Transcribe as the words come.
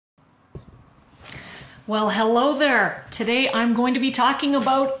Well, hello there. Today I'm going to be talking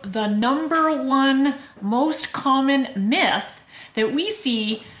about the #1 most common myth that we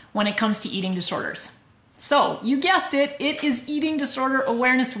see when it comes to eating disorders. So, you guessed it, it is Eating Disorder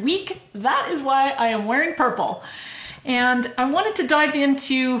Awareness Week. That is why I am wearing purple. And I wanted to dive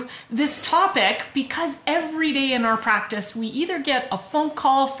into this topic because every day in our practice, we either get a phone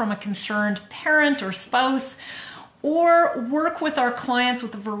call from a concerned parent or spouse, or work with our clients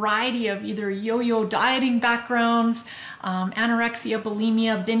with a variety of either yo-yo dieting backgrounds, anorexia,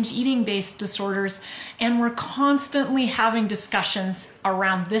 bulimia, binge eating based disorders, and we're constantly having discussions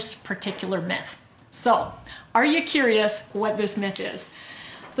around this particular myth. So, are you curious what this myth is?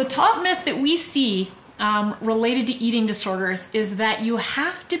 The top myth that we see related to eating disorders is that you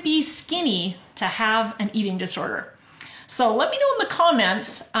have to be skinny to have an eating disorder. So let me know in the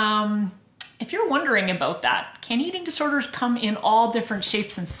comments if you're wondering about that. Can eating disorders come in all different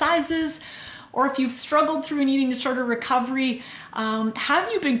shapes and sizes? Or if you've struggled through an eating disorder recovery,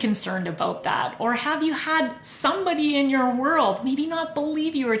 have you been concerned about that? Or have you had somebody in your world maybe not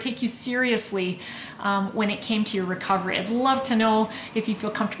believe you or take you seriously when it came to your recovery? I'd love to know if you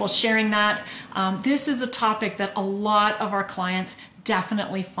feel comfortable sharing that. This is a topic that a lot of our clients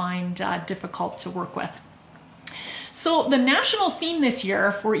definitely find difficult to work with. So the national theme this year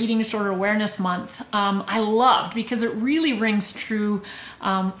for Eating Disorder Awareness Month, I loved because it really rings true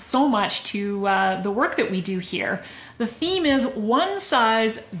so much to the work that we do here. The theme is one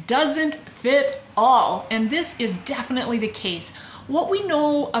size doesn't fit all, and this is definitely the case. What we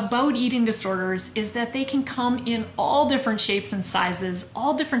know about eating disorders is that they can come in all different shapes and sizes,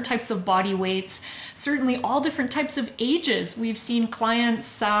 all different types of body weights, certainly all different types of ages. We've seen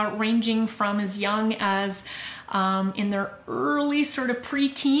clients ranging from as young as in their early sort of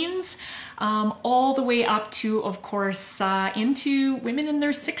pre-teens, all the way up to, of course, into women in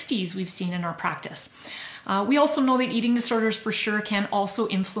their 60s we've seen in our practice. We also know that eating disorders for sure can also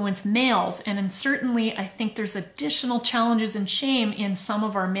influence males, and certainly I think there's additional challenges and shame in some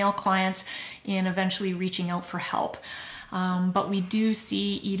of our male clients in eventually reaching out for help. But we do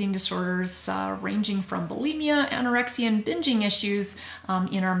see eating disorders ranging from bulimia, anorexia, and binging issues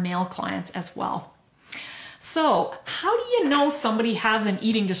in our male clients as well. So, how do you know somebody has an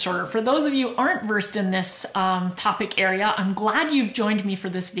eating disorder? For those of you who aren't versed in this topic area, I'm glad you've joined me for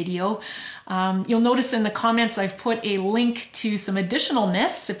this video. You'll notice in the comments I've put a link to some additional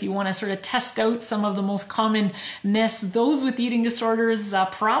myths if you want to sort of test out some of the most common myths. Those with eating disorders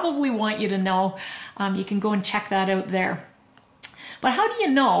probably want you to know. You can go and check that out there. But how do you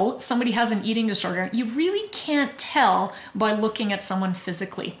know somebody has an eating disorder? You really can't tell by looking at someone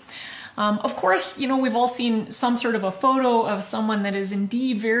physically. Of course, you know, we've all seen some sort of a photo of someone that is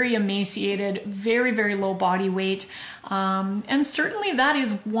indeed very emaciated, very, very low body weight. And certainly that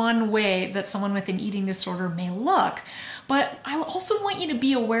is one way that someone with an eating disorder may look. But I also want you to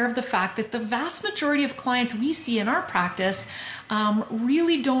be aware of the fact that the vast majority of clients we see in our practice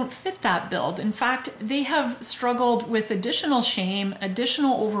really don't fit that build. In fact, they have struggled with additional shame,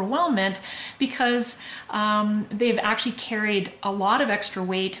 additional overwhelmment, because they've actually carried a lot of extra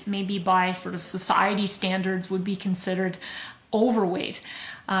weight, maybe by sort of society standards would be considered overweight.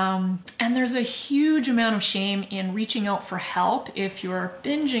 And there's a huge amount of shame in reaching out for help if you're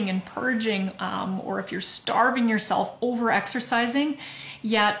binging and purging, or if you're starving yourself, over-exercising,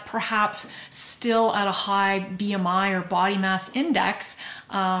 yet perhaps still at a high BMI or body mass index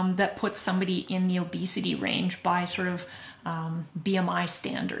that puts somebody in the obesity range by sort of BMI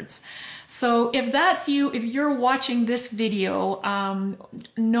standards. So if that's you, if you're watching this video,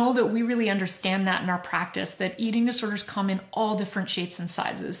 know that we really understand that in our practice, that eating disorders come in all different shapes and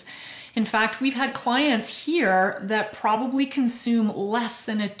sizes. In fact, we've had clients here that probably consume less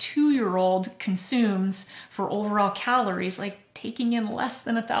than a 2-year-old consumes for overall calories, like taking in less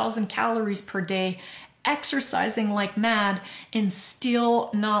than 1,000 calories per day, exercising like mad, and still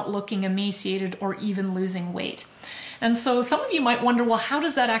not looking emaciated or even losing weight. And so some of you might wonder, well, how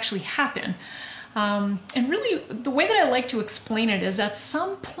does that actually happen? And really, the way that I like to explain it is at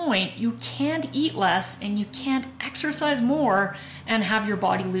some point you can't eat less and you can't exercise more and have your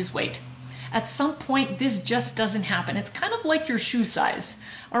body lose weight. At some point, this just doesn't happen. It's kind of like your shoe size.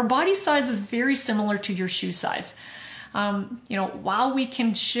 Our body size is very similar to your shoe size. You know, while we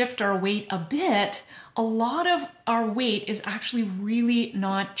can shift our weight a bit, a lot of our weight is actually really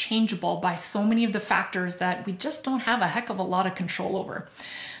not changeable by so many of the factors that we just don't have a heck of a lot of control over.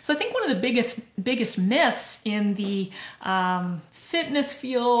 So I think one of the biggest myths in the fitness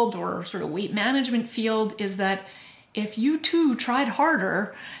field or sort of weight management field is that if you too tried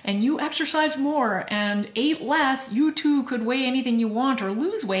harder and you exercised more and ate less, you too could weigh anything you want or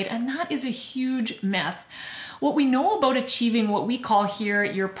lose weight. And that is a huge myth. What we know about achieving what we call here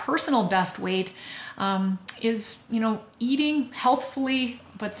your personal best weight is, eating healthfully,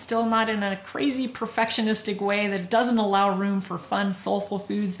 but still not in a crazy perfectionistic way that doesn't allow room for fun, soulful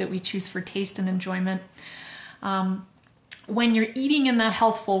foods that we choose for taste and enjoyment. When you're eating in that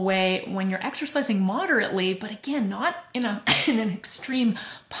healthful way, when you're exercising moderately, but again, not in an extreme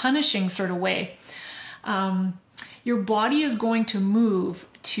punishing sort of way, your body is going to move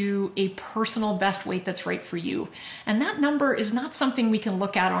to a personal best weight that's right for you. And that number is not something we can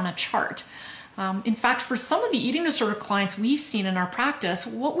look at on a chart. In fact, for some of the eating disorder clients we've seen in our practice,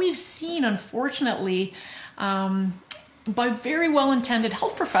 what we've seen, unfortunately, by very well-intended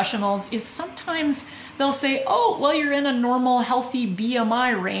health professionals is sometimes they'll say, oh, well, you're in a normal, healthy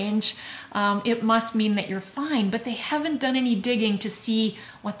BMI range. It must mean that you're fine, but they haven't done any digging to see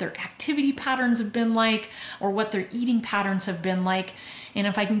what their activity patterns have been like or what their eating patterns have been like. And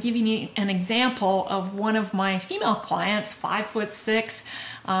if I can give you an example of one of my female clients, 5'6",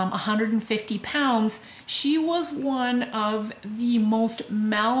 150 pounds, she was one of the most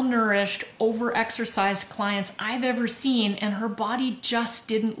malnourished, overexercised clients I've ever seen, and her body just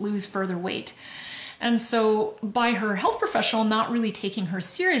didn't lose further weight. And so by her health professional not really taking her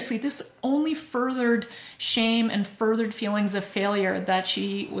seriously, this only furthered shame and furthered feelings of failure that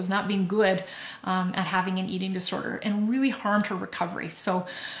she was not being good at having an eating disorder, and really harmed her recovery. So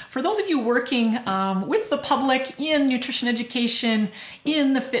for those of you working with the public in nutrition education,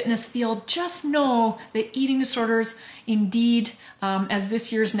 in the fitness field, just know that eating disorders indeed, as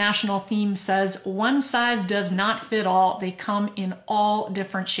this year's national theme says, one size does not fit all. They come in all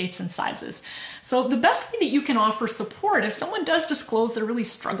different shapes and sizes. So the best way that you can offer support if someone does disclose they're really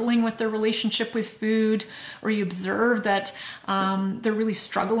struggling with their relationship with food, or you observe that they're really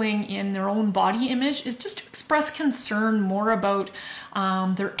struggling in their own body image, is just to express concern more about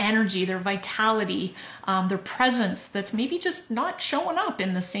their energy, their vitality, their presence that's maybe just not showing up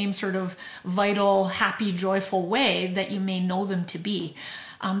in the same sort of vital, happy, joyful way that you may know them to be.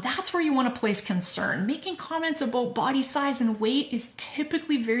 That's where you want to place concern. Making comments about body size and weight is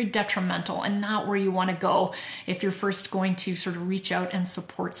typically very detrimental and not where you want to go if you're first going to sort of reach out and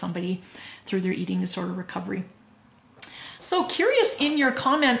support somebody through their eating disorder recovery. So curious in your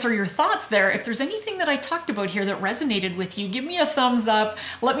comments or your thoughts there, if there's anything that I talked about here that resonated with you, give me a thumbs up.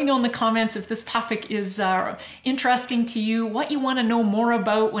 Let me know in the comments if this topic is interesting to you, what you want to know more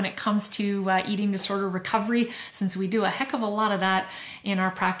about when it comes to eating disorder recovery, since we do a heck of a lot of that in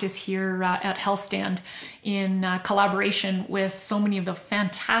our practice here at Health Stand in collaboration with so many of the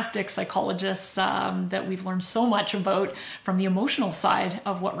fantastic psychologists that we've learned so much about from the emotional side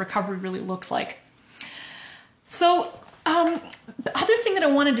of what recovery really looks like. So the other thing that I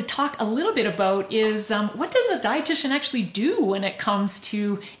wanted to talk a little bit about is what does a dietitian actually do when it comes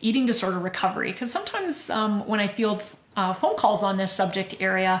to eating disorder recovery? Because sometimes when I field phone calls on this subject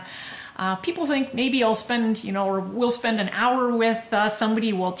area, people think maybe I'll spend, or we'll spend an hour with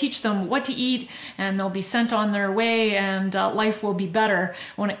somebody, we'll teach them what to eat, and they'll be sent on their way, and life will be better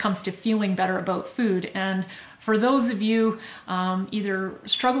when it comes to feeling better about food. And for those of you either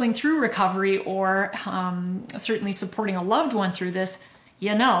struggling through recovery or certainly supporting a loved one through this,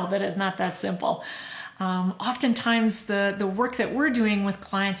 you know that it's not that simple. Oftentimes the work that we're doing with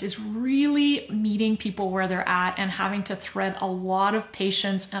clients is really meeting people where they're at and having to thread a lot of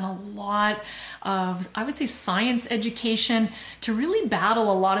patience and a lot of, I would say, science education to really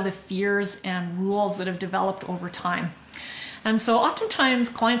battle a lot of the fears and rules that have developed over time. And so oftentimes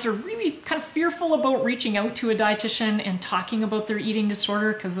clients are really kind of fearful about reaching out to a dietitian and talking about their eating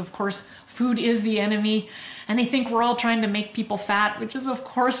disorder because, of course, food is the enemy. And they think we're all trying to make people fat, which is, of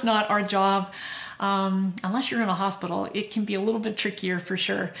course, not our job. Unless you're in a hospital, it can be a little bit trickier for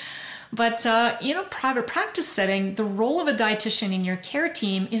sure. But in a private practice setting, the role of a dietitian in your care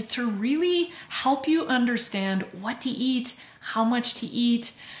team is to really help you understand what to eat, how much to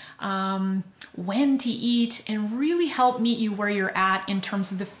eat, when to eat, and really help meet you where you're at in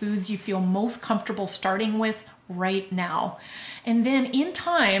terms of the foods you feel most comfortable starting with right now. And then in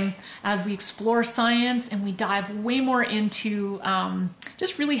time, as we explore science and we dive way more into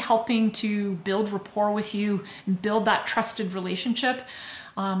just really helping to build rapport with you and build that trusted relationship,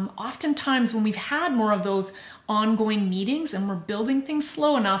 oftentimes when we've had more of those ongoing meetings and we're building things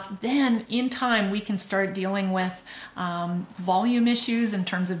slow enough, then in time we can start dealing with volume issues in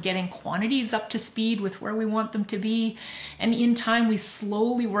terms of getting quantities up to speed with where we want them to be. And in time we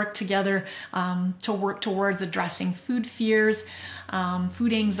slowly work together to work towards addressing food fears,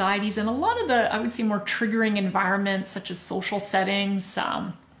 food anxieties, and a lot of the, I would say, more triggering environments such as social settings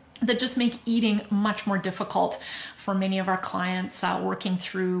that just make eating much more difficult for many of our clients working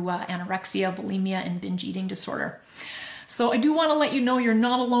through anorexia, bulimia, and binge eating disorder. So I do want to let you know you're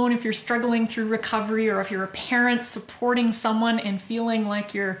not alone if you're struggling through recovery, or if you're a parent supporting someone and feeling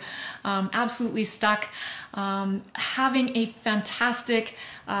like you're absolutely stuck. Having a fantastic,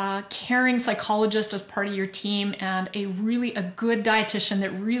 caring psychologist as part of your team, and a good dietitian that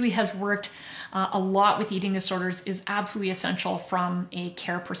really has worked a lot with eating disorders is absolutely essential from a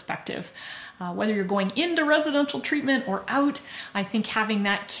care perspective. Whether you're going into residential treatment or out, I think having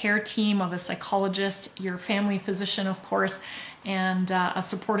that care team of a psychologist, your family physician, of course, and a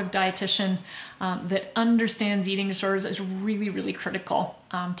supportive dietitian that understands eating disorders is really critical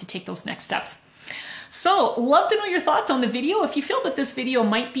to take those next steps. So, love to know your thoughts on the video. If you feel that this video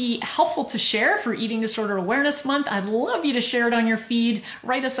might be helpful to share for Eating Disorder Awareness Month, I'd love you to share it on your feed,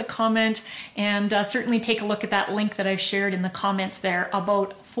 write us a comment, and certainly take a look at that link that I've shared in the comments there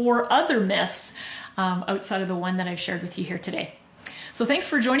about 4 other myths outside of the one that I've shared with you here today. So thanks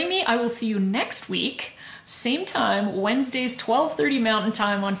for joining me. I will see you next week, same time, Wednesdays, 12:30 Mountain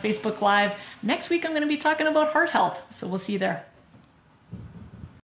Time on Facebook Live. Next week, I'm going to be talking about heart health, so we'll see you there.